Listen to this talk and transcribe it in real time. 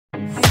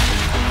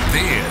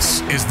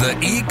This is the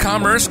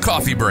E-commerce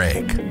Coffee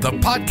Break, the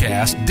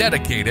podcast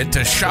dedicated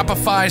to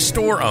Shopify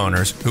store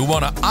owners who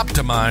want to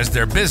optimize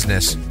their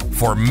business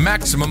for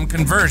maximum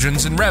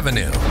conversions and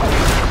revenue.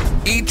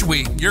 Each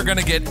week, you're going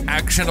to get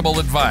actionable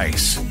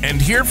advice and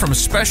hear from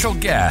special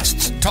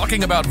guests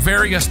talking about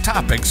various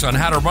topics on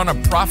how to run a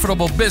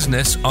profitable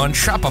business on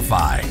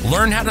Shopify.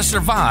 Learn how to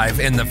survive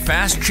in the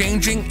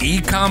fast-changing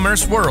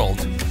e-commerce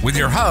world with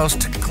your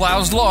host,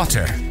 Klaus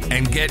Lauter,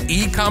 and get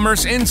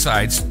e-commerce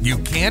insights you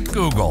can't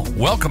Google.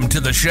 Welcome to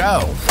the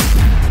show.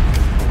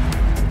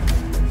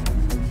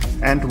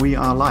 And we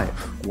are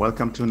live.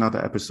 Welcome to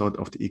another episode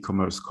of the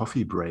E-commerce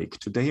Coffee Break.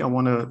 Today, I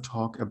want to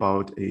talk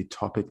about a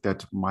topic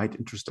that might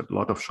interest a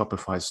lot of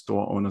Shopify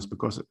store owners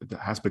because it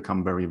has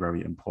become very,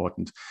 very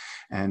important.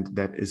 And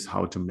that is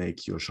how to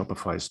make your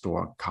Shopify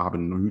store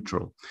carbon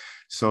neutral.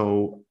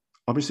 So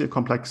obviously a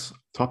complex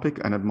topic,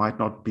 and it might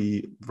not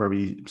be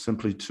very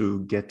simply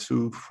to get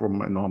to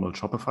from a normal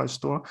Shopify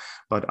store,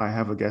 but I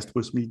have a guest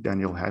with me,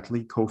 Daniel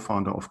Hadley,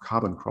 co-founder of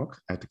Carbon Croc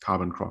at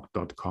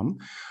carboncroc.com,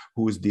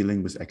 who is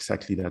dealing with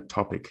exactly that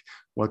topic.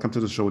 Welcome to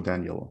the show,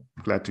 Daniel.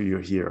 Glad to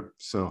you're here.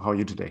 So how are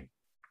you today?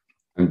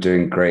 I'm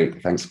doing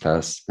great. Thanks,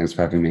 Klaus. Thanks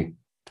for having me.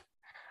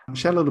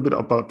 Share a little bit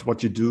about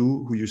what you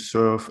do, who you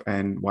serve,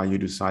 and why you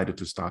decided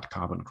to start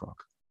Carbon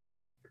Croc.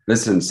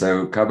 Listen,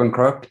 so Carbon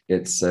Croc,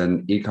 it's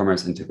an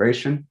e-commerce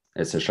integration.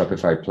 It's a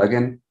Shopify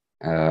plugin,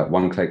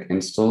 one-click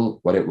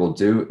install. What it will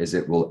do is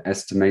it will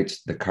estimate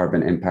the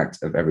carbon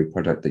impact of every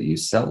product that you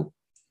sell.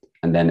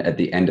 And then at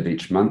the end of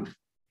each month,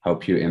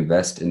 help you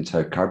invest into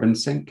a carbon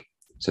sink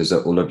so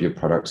that all of your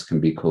products can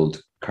be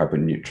called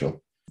carbon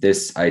neutral.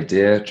 This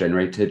idea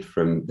generated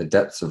from the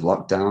depths of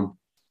lockdown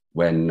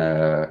when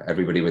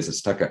everybody was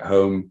stuck at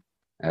home,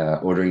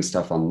 ordering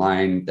stuff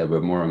online. There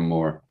were more and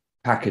more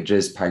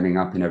packages piling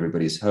up in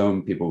everybody's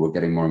home. People were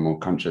getting more and more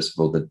conscious of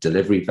all the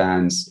delivery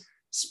vans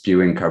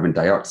spewing carbon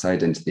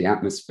dioxide into the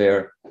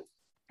atmosphere.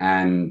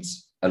 And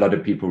a lot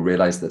of people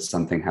realized that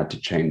something had to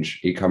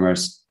change.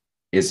 E-commerce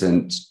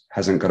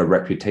hasn't got a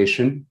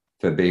reputation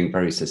for being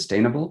very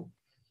sustainable.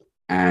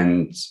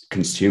 And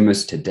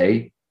consumers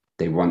today,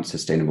 they want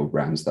sustainable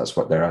brands. That's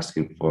what they're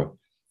asking for.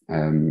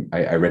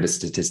 I read a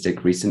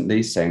statistic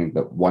recently saying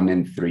that 1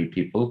 in 3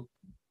 people,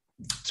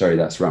 sorry,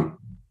 that's wrong.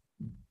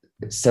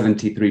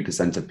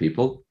 73% of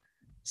people,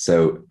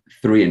 so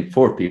 3 in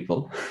 4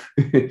 people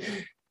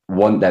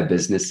want their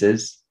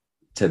businesses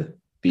to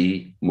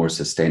be more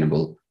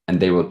sustainable, and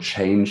they will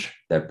change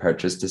their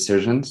purchase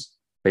decisions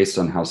based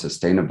on how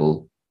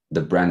sustainable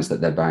the brands that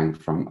they're buying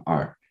from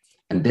are.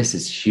 And this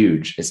is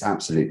huge. It's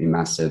absolutely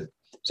massive.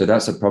 So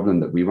that's a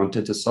problem that we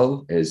wanted to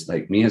solve is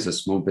like me as a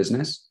small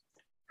business,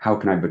 how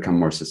can I become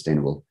more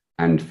sustainable?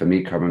 And for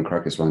me, Carbon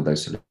Croc is one of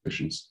those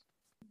solutions.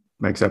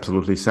 Makes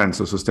absolutely sense.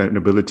 So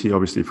sustainability,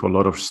 obviously, for a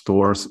lot of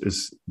stores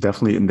is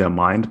definitely in their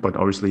mind, but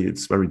obviously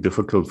it's very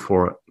difficult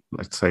for,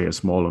 let's say, a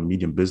small or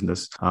medium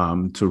business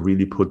to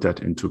really put that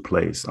into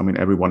place. I mean,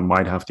 everyone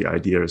might have the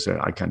idea, say,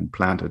 I can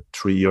plant a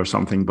tree or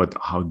something, but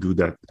how do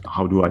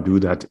I do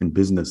that in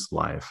business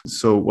life?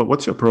 So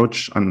what's your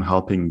approach on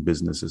helping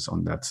businesses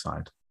on that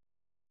side?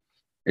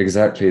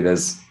 Exactly.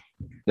 There's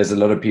a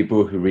lot of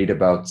people who read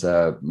about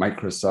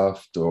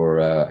Microsoft or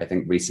I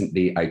think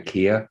recently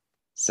IKEA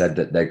said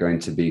that they're going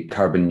to be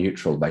carbon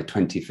neutral by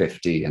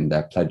 2050, and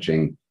they're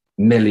pledging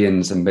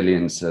millions and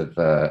millions of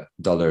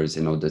dollars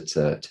in order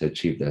to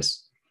achieve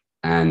this.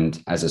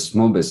 And as a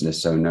small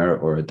business owner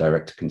or a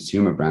direct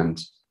consumer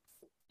brand,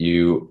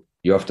 you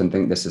often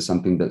think this is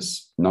something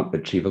that's not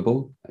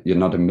achievable. You're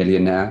not a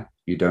millionaire.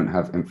 You don't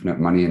have infinite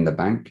money in the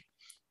bank.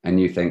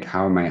 And you think,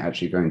 how am I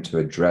actually going to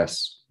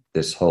address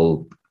this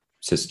whole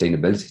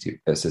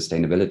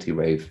sustainability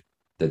wave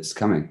that's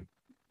coming?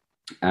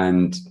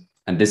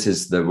 And this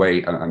is the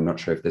way, I'm not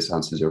sure if this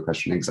answers your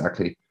question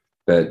exactly,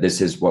 but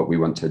this is what we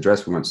want to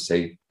address. We want to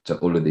say to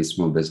all of these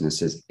small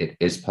businesses, it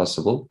is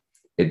possible.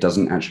 It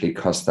doesn't actually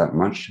cost that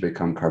much to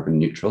become carbon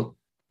neutral,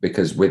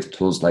 because with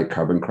tools like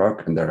Carbon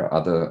Croc, and there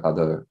are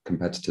other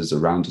competitors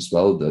around as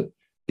well that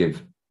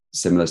give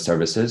similar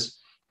services,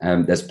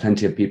 there's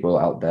plenty of people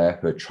out there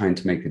who are trying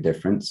to make a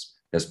difference.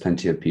 There's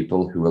plenty of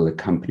people who will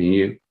accompany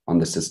you on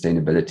the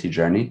sustainability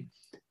journey.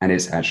 And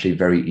it's actually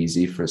very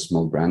easy for a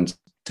small brand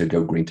to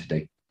go green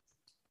today.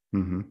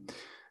 Mm-hmm.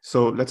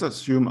 So let's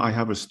assume I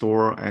have a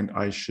store and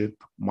I ship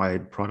my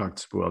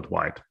products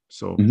worldwide.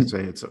 So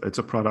say it's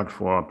a product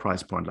for a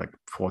price point like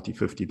 $40,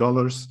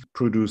 $50,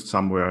 produced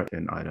somewhere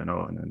in, I don't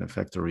know, in a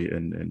factory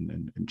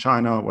in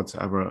China,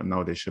 whatsoever. And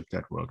now they ship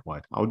that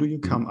worldwide. How do you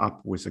come up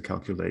with a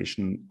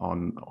calculation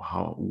on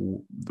how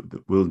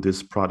will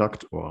this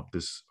product or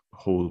this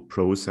whole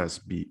process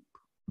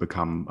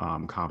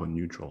become carbon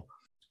neutral?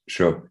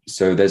 Sure.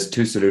 So there's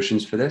 2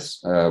 solutions for this.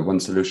 One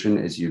solution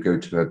is you go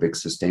to a big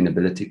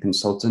sustainability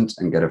consultant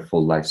and get a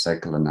full life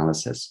cycle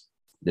analysis.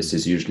 This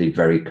is usually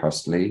very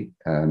costly.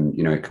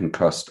 It can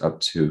cost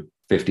up to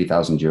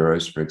 50,000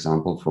 euros, for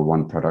example, for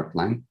one product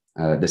line.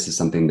 This is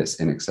something that's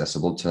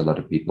inaccessible to a lot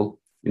of people.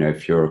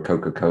 If you're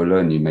Coca-Cola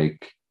and you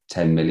make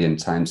 10 million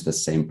times the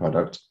same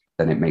product,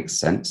 then it makes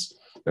sense.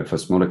 But for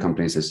smaller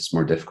companies, this is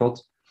more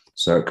difficult.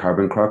 So at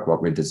Carbon Croc, what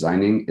we're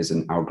designing is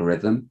an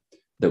algorithm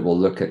that will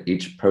look at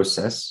each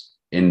process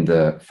in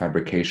the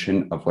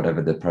fabrication of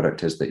whatever the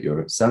product is that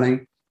you're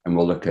selling, and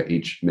we'll look at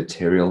each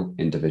material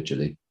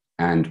individually.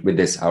 And with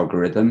this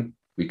algorithm,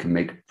 we can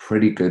make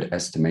pretty good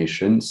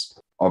estimations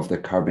of the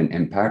carbon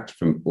impact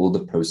from all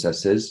the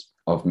processes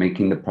of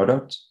making the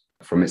product,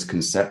 from its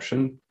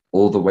conception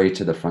all the way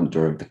to the front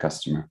door of the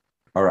customer.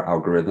 Our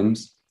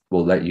algorithms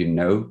will let you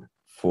know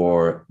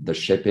for the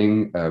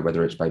shipping,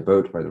 whether it's by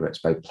boat, whether it's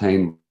by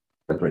plane,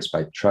 whether it's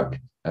by truck,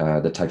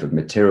 the type of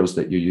materials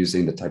that you're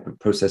using, the type of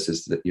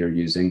processes that you're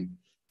using.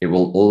 It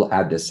will all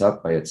add this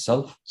up by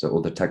itself. So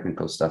all the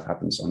technical stuff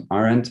happens on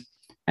our end,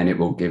 and it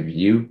will give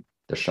you,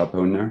 the shop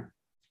owner,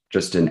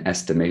 just an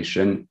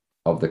estimation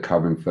of the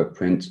carbon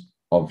footprint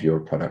of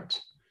your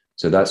product.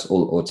 So that's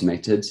all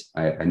automated.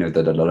 I know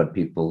that a lot of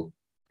people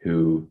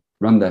who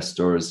run their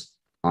stores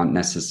aren't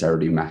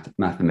necessarily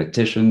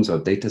mathematicians or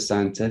data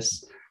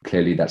scientists.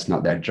 Clearly, that's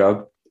not their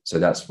job. So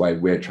that's why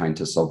we're trying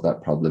to solve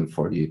that problem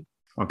for you.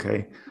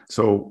 Okay.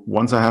 So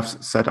once I have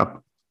set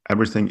up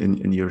everything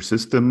in your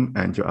system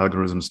and your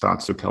algorithm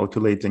starts to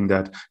calculating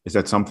that, is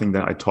that something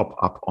that I top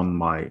up on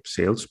my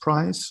sales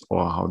price,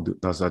 or how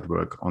does that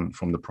work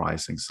from the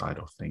pricing side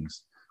of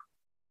things?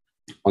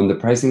 On the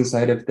pricing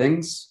side of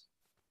things,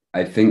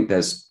 I think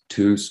there's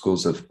two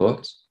schools of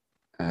thought.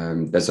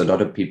 There's a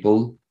lot of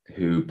people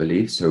who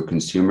believe, so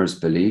consumers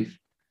believe,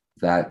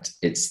 that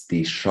it's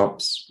the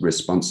shop's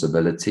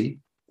responsibility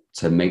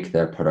to make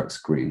their products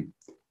green.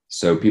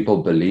 So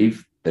people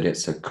believe that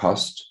it's a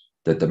cost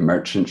that the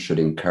merchant should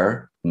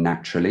incur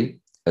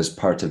naturally as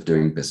part of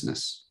doing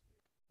business.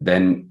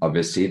 Then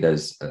obviously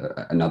there's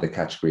another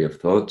category of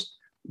thought,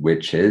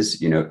 which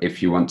is,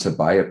 if you want to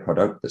buy a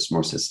product that's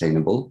more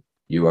sustainable,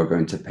 you are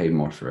going to pay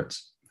more for it.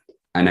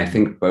 And I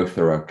think both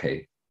are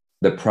okay.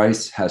 The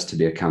price has to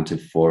be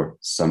accounted for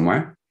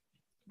somewhere,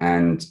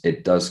 and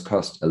it does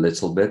cost a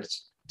little bit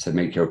to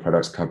make your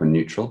products carbon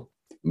neutral.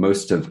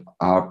 Most of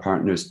our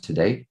partners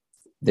today,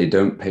 they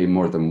don't pay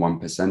more than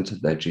 1%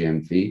 of their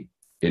GMV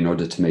in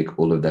order to make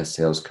all of their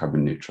sales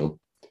carbon neutral.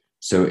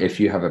 So if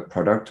you have a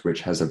product which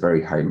has a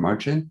very high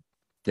margin,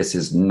 this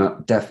is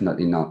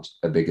definitely not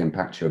a big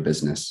impact to your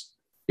business.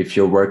 If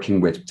you're working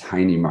with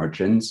tiny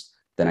margins,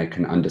 then I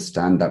can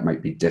understand that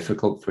might be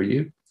difficult for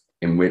you,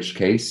 in which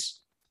case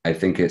I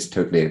think it's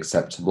totally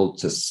acceptable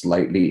to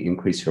slightly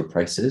increase your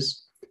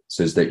prices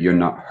so that you're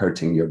not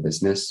hurting your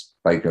business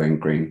by going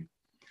green.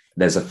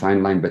 There's a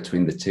fine line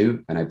between the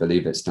two, and I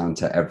believe it's down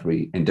to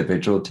every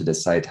individual to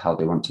decide how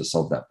they want to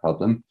solve that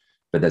problem.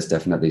 But there's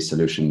definitely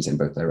solutions in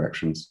both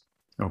directions.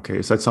 Okay,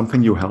 is that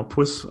something you help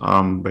with,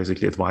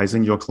 basically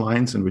advising your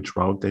clients in which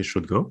route they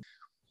should go?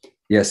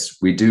 Yes,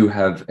 we do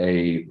have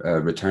a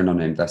return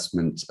on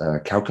investment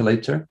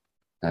calculator.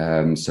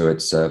 So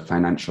it's a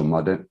financial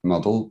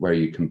model where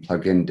you can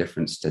plug in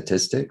different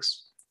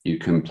statistics. You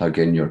can plug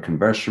in your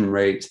conversion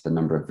rate, the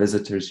number of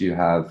visitors you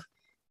have,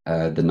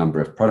 the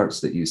number of products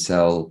that you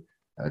sell,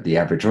 the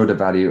average order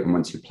value. And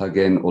once you plug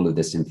in all of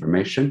this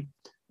information,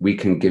 we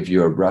can give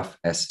you a rough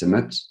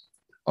estimate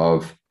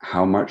of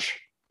how much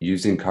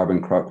using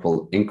Carbon Croc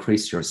will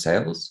increase your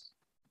sales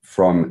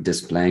from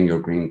displaying your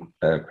green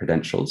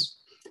credentials,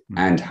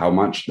 and how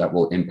much that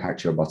will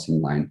impact your bottom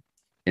line.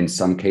 In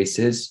some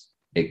cases,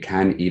 it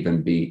can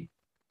even be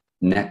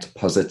net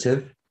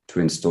positive to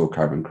install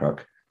Carbon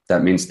Croc.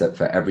 That means that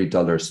for every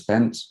dollar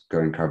spent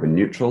going carbon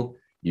neutral,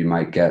 you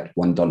might get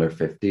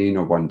 $1.15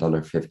 or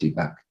 $1.50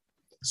 back.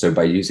 So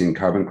by using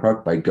Carbon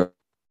Croc, by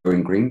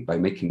going green, by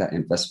making that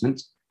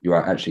investment, you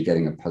are actually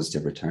getting a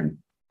positive return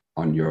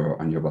on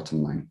your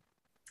bottom line.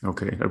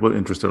 Okay, that will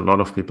interest a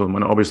lot of people.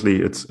 And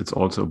obviously, it's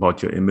also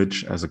about your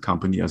image as a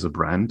company, as a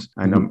brand.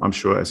 And I'm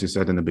sure, as you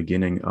said in the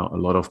beginning, a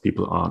lot of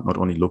people are not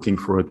only looking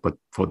for it, but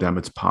for them,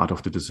 it's part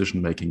of the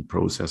decision-making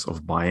process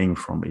of buying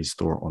from a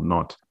store or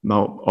not.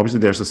 Now, obviously,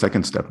 there's a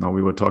second step. Now,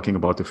 we were talking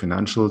about the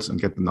financials and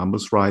get the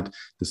numbers right.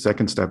 The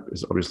second step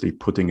is obviously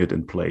putting it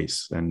in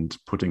place and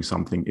putting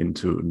something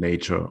into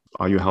nature.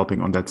 Are you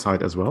helping on that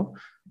side as well?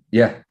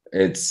 Yeah.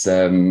 It's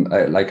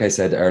like I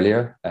said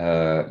earlier,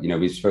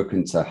 we've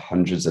spoken to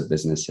hundreds of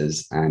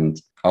businesses,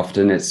 and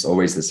often it's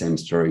always the same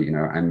story.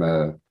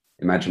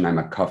 Imagine I'm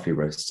a coffee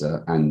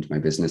roaster and my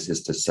business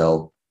is to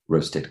sell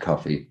roasted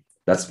coffee.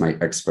 That's my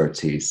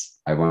expertise.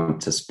 I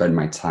want to spend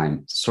my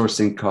time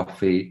sourcing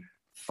coffee,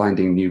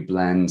 finding new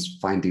blends,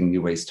 finding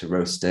new ways to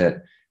roast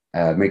it,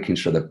 making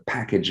sure the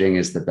packaging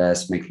is the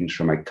best, making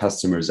sure my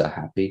customers are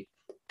happy.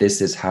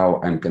 This is how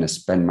I'm going to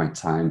spend my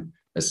time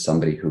as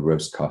somebody who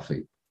roasts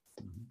coffee.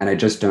 And I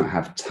just don't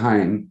have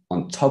time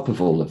on top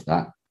of all of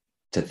that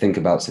to think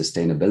about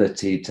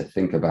sustainability, to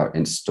think about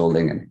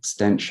installing an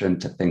extension,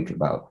 to think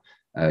about,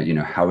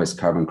 how is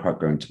Carbon Croc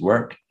going to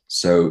work?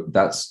 So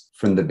that's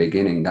from the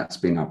beginning, that's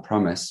been our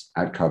promise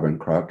at Carbon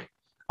Croc.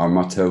 Our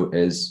motto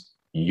is,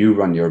 you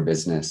run your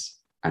business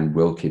and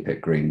we'll keep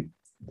it green,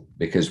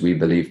 because we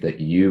believe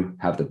that you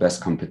have the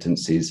best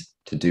competencies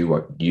to do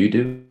what you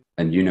do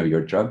and you know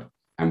your job,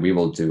 and we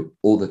will do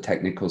all the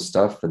technical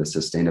stuff for the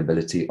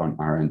sustainability on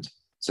our end.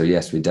 So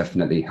yes, we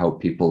definitely help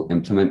people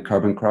implement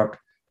Carbon Croc,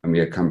 and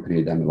we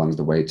accompany them along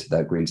the way to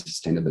their green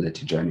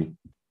sustainability journey.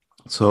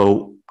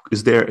 So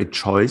is there a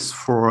choice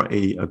for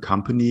a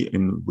company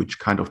in which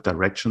kind of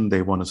direction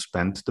they want to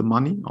spend the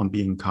money on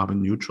being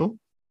carbon neutral?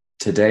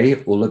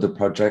 Today, all of the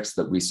projects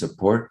that we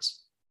support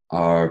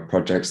are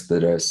projects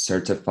that are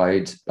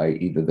certified by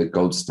either the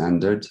gold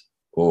standard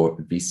or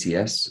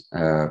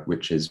VCS,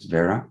 which is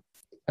Vera.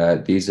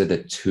 These are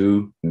the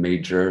two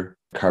major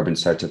carbon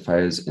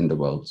certifiers in the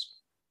world.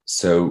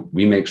 So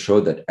we make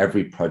sure that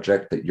every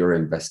project that you're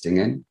investing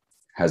in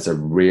has a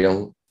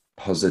real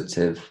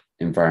positive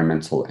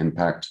environmental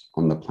impact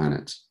on the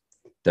planet.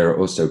 There are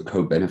also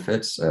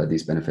co-benefits.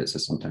 These benefits are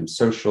sometimes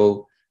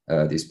social.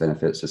 These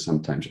benefits are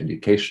sometimes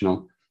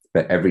educational.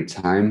 But every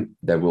time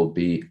there will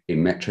be a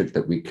metric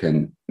that we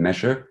can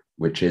measure,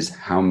 which is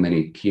how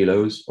many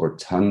kilos or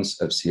tons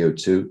of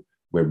CO2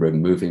 we're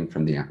removing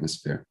from the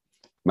atmosphere.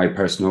 My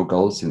personal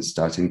goal since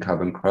starting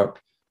Carbon Crop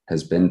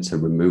has been to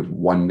remove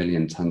 1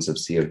 million tons of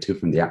CO2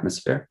 from the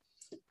atmosphere.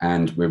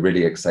 And we're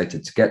really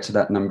excited to get to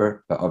that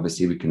number. But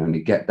obviously, we can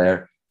only get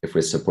there if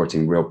we're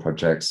supporting real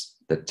projects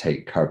that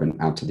take carbon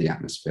out of the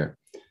atmosphere.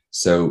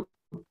 So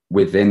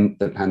within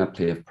the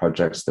panoply of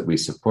projects that we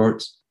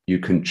support, you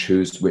can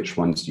choose which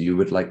ones you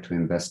would like to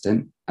invest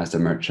in as a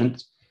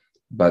merchant,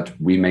 but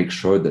we make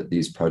sure that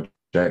these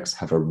projects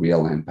have a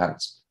real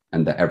impact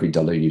and that every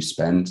dollar you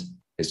spend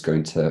is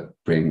going to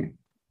bring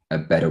a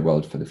better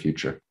world for the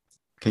future.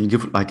 Can you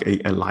give like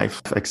a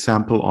live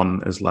example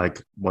on is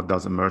like what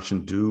does a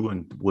merchant do,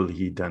 and will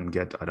he then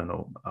get, I don't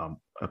know,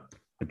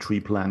 a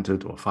tree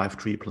planted or 5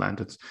 trees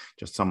planted?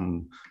 Just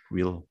some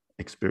real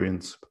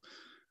experience.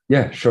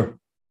 Yeah, sure.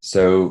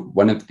 So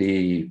one of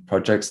the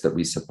projects that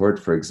we support,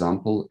 for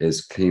example,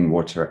 is clean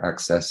water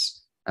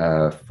access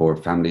for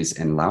families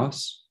in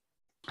Laos.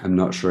 I'm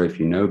not sure if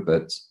you know,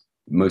 but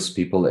most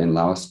people in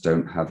Laos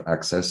don't have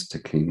access to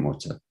clean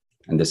water.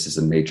 And this is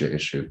a major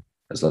issue.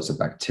 There's lots of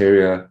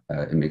bacteria.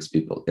 It makes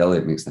people ill.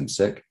 It makes them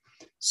sick.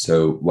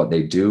 So what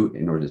they do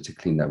in order to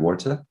clean their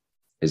water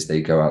is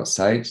they go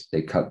outside,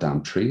 they cut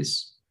down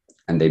trees,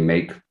 and they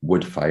make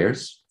wood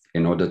fires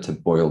in order to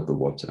boil the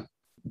water.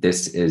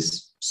 This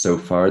is so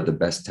far the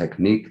best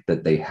technique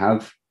that they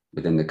have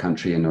within the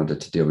country in order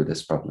to deal with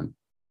this problem.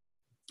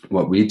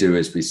 What we do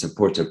is we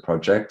support a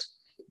project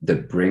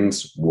that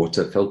brings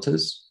water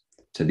filters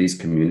to these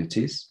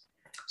communities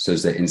so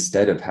that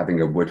instead of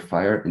having a wood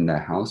fire in their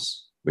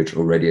house, which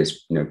already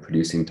is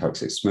producing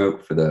toxic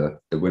smoke for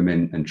the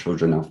women and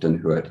children often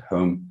who are at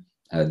home,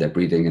 they're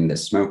breathing in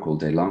this smoke all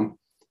day long.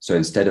 So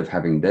instead of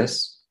having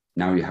this,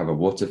 now you have a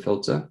water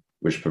filter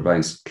which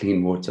provides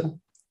clean water.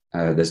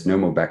 There's no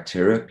more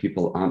bacteria.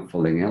 People aren't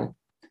falling ill.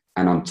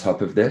 And on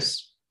top of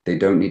this, they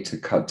don't need to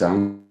cut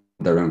down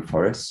their own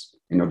forests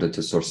in order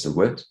to source the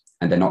wood.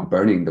 And they're not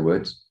burning the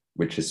wood,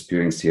 which is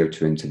spewing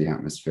CO2 into the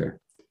atmosphere.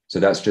 So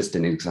that's just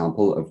an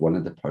example of one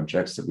of the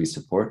projects that we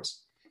support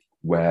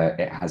where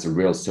it has a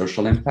real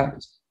social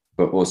impact,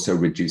 but also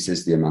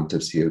reduces the amount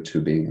of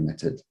CO2 being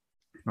emitted.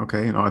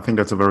 Okay, I think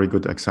that's a very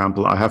good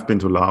example. I have been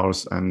to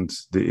Laos, and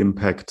the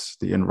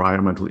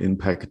environmental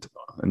impact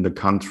in the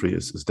country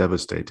is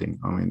devastating.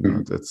 I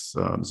mean, it's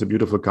a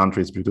beautiful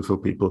country, it's beautiful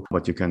people,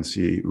 but you can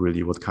see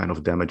really what kind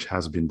of damage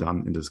has been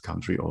done in this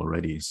country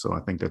already. So I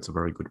think that's a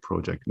very good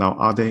project. Now,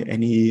 are there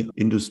any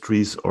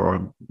industries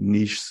or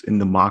niches in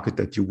the market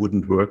that you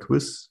wouldn't work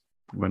with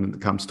when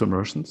it comes to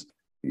merchants?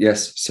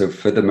 Yes. So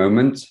for the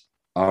moment,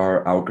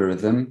 our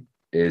algorithm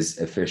is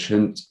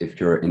efficient if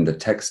you're in the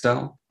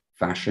textile,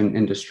 fashion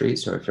industry.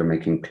 So if you're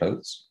making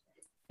clothes,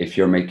 if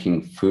you're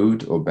making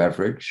food or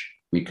beverage,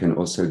 we can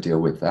also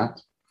deal with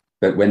that.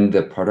 But when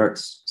the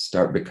products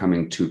start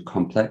becoming too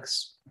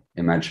complex,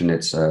 imagine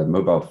it's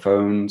mobile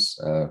phones,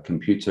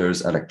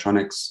 computers,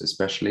 electronics,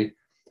 especially,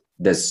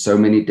 there's so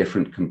many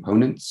different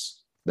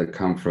components that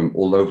come from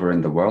all over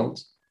in the world.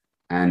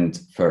 And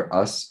for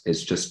us,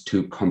 it's just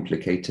too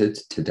complicated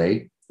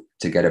today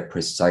to get a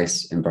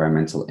precise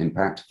environmental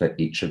impact for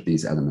each of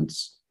these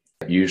elements.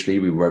 Usually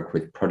we work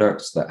with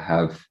products that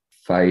have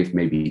 5,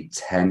 maybe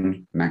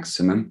 10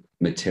 maximum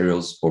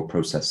materials or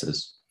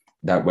processes.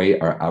 That way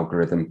our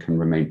algorithm can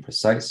remain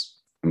precise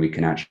and we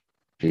can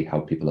actually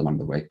help people along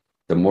the way.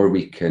 The more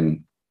we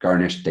can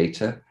garnish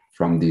data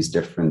from these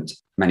different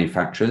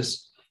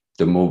manufacturers,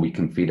 the more we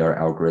can feed our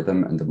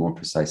algorithm and the more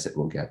precise it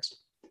will get.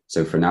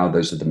 So for now,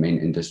 those are the main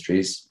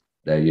industries.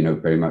 They're,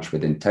 very much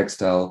within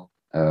textile,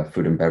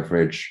 food and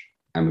beverage,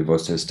 and we've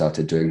also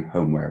started doing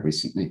homeware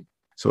recently.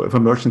 So if a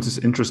merchant is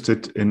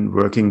interested in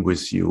working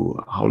with you,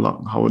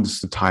 how is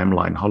the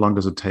timeline? How long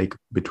does it take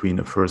between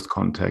a first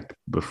contact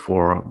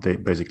before they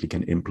basically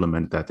can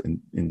implement that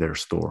in their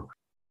store?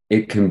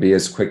 It can be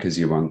as quick as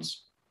you want.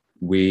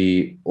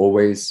 We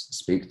always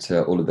speak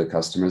to all of the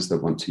customers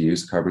that want to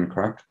use Carbon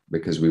Crop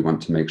because we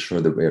want to make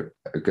sure that we're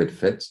a good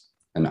fit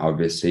and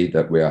obviously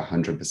that we're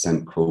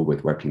 100% cool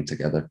with working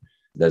together.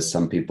 There's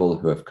some people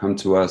who have come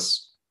to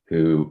us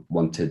who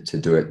wanted to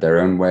do it their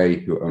own way,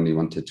 who only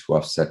wanted to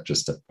offset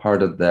just a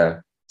part of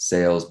their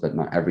sales, but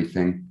not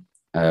everything.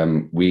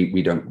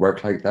 We don't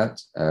work like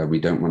that. We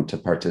don't want to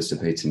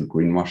participate in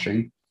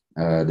greenwashing.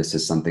 This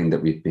is something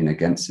that we've been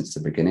against since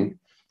the beginning.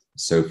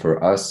 So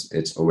for us,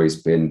 it's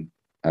always been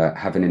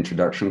have an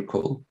introduction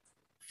call,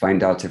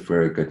 find out if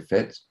we're a good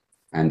fit.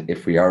 And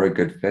if we are a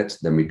good fit,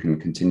 then we can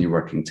continue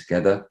working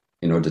together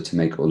in order to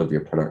make all of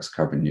your products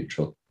carbon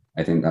neutral.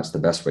 I think that's the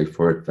best way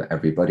forward for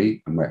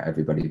everybody and where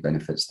everybody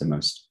benefits the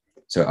most.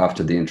 So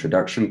after the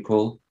introduction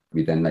call,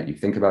 we then let you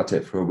think about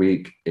it for a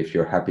week. If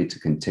you're happy to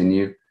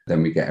continue,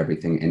 then we get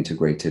everything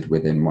integrated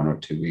within 1 or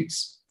 2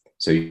 weeks.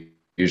 So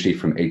usually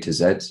from A to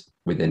Z,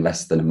 within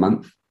less than a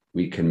month,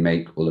 we can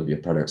make all of your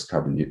products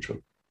carbon neutral.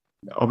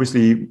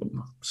 Obviously,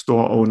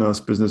 store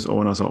owners, business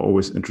owners are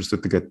always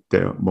interested to get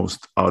their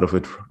most out of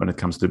it when it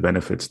comes to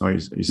benefits. Now,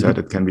 you said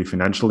it can be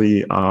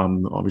financially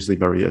obviously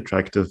very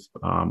attractive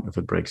if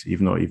it breaks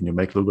even, or even you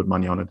make a little bit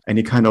money on it.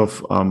 Any kind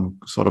of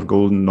sort of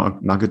golden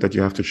nugget that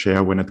you have to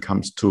share when it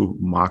comes to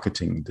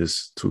marketing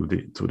this to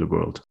the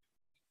world?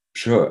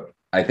 Sure.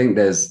 I think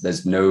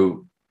there's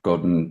no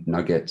golden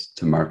nugget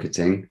to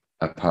marketing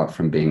apart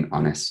from being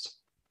honest.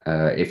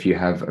 If you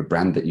have a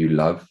brand that you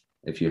love,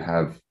 if you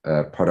have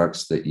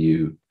products that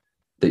you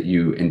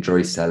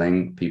enjoy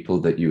selling, people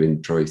that you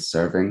enjoy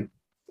serving,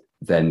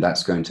 then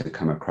that's going to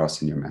come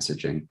across in your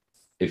messaging.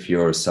 If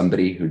you're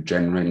somebody who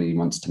genuinely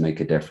wants to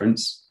make a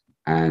difference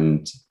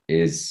and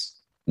is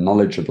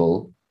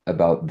knowledgeable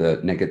about the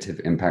negative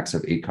impacts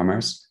of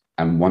e-commerce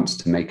and wants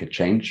to make a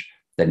change,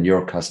 then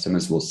your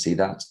customers will see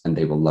that and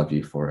they will love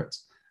you for it.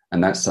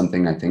 And that's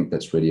something I think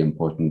that's really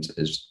important,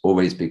 is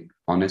always be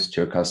honest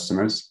to your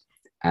customers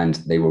and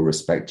they will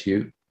respect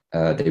you.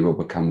 They will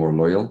become more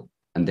loyal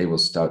and they will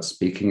start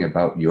speaking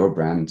about your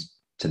brand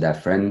to their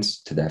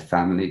friends, to their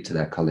family, to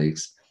their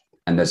colleagues.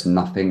 And there's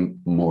nothing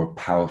more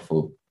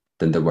powerful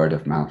than the word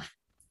of mouth.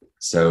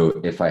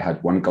 So if I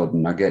had one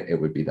golden nugget,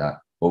 it would be that.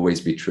 Always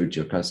be true to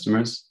your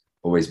customers,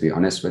 always be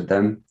honest with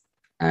them,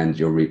 and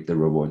you'll reap the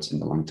rewards in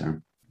the long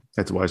term.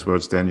 That's wise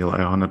words, Daniel. I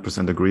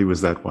 100% agree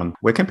with that one.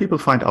 Where can people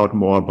find out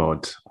more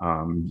about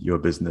your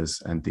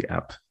business and the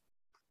app?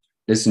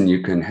 Listen,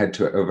 you can head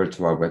over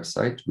to our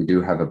website. We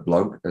do have a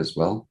blog as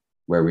well,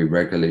 where we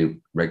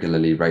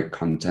regularly write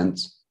content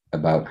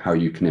about how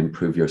you can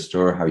improve your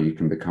store, how you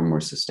can become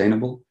more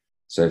sustainable.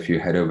 So if you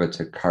head over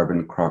to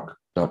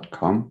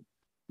carboncroc.com,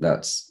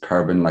 that's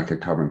carbon like a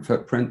carbon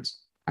footprint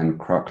and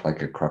croc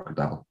like a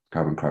crocodile,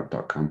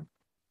 carboncroc.com.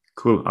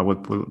 Cool. I will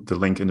put the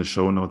link in the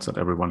show notes that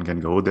everyone can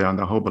go there.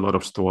 And I hope a lot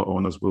of store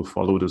owners will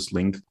follow this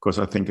link, because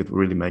I think it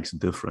really makes a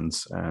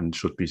difference and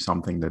should be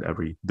something that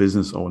every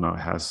business owner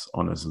has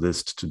on his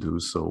list to do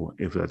so,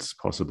 if that's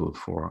possible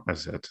for,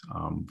 as I said,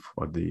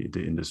 for the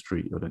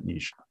industry or the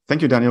niche.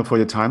 Thank you, Daniel, for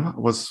your time. It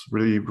was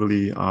really,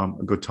 really a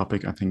good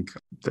topic. I think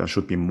there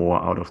should be more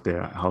out of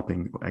there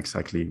helping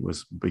exactly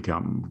with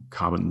become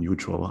carbon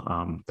neutral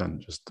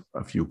than just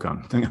a few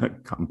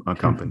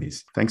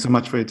companies. Thanks so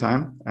much for your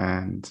time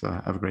and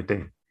have a great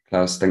day.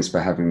 Klaus, thanks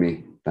for having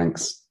me.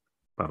 Thanks.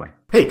 Bye-bye.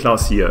 Hey,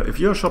 Klaus here. If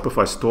you're a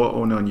Shopify store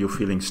owner and you're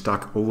feeling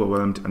stuck,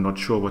 overwhelmed, and not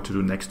sure what to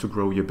do next to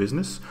grow your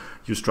business,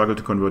 you struggle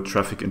to convert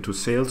traffic into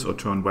sales or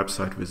turn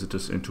website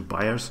visitors into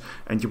buyers,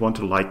 and you want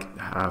to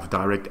have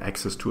direct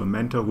access to a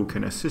mentor who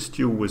can assist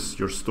you with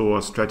your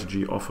store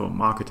strategy, offer,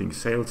 marketing,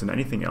 sales, and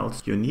anything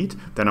else you need,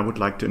 then I would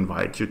like to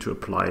invite you to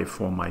apply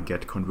for my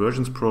Get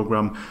Conversions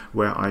program,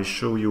 where I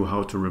show you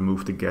how to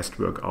remove the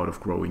guesswork out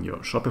of growing your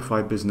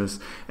Shopify business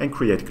and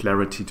create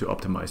clarity to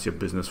optimize your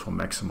business for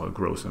maximal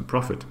growth and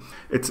profit.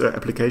 It's an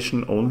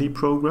application-only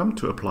program.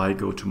 To apply,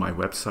 go to my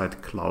website,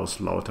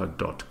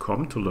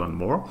 klauslauter.com, to learn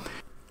more.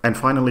 And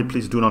finally,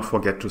 please do not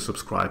forget to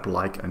subscribe,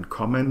 like, and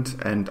comment.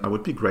 And I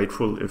would be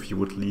grateful if you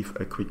would leave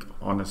a quick,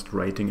 honest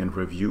rating and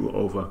review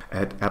over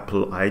at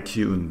Apple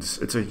iTunes.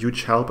 It's a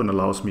huge help and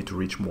allows me to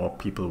reach more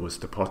people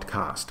with the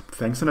podcast.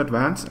 Thanks in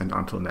advance, and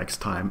until next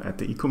time at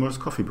the e-commerce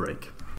coffee break.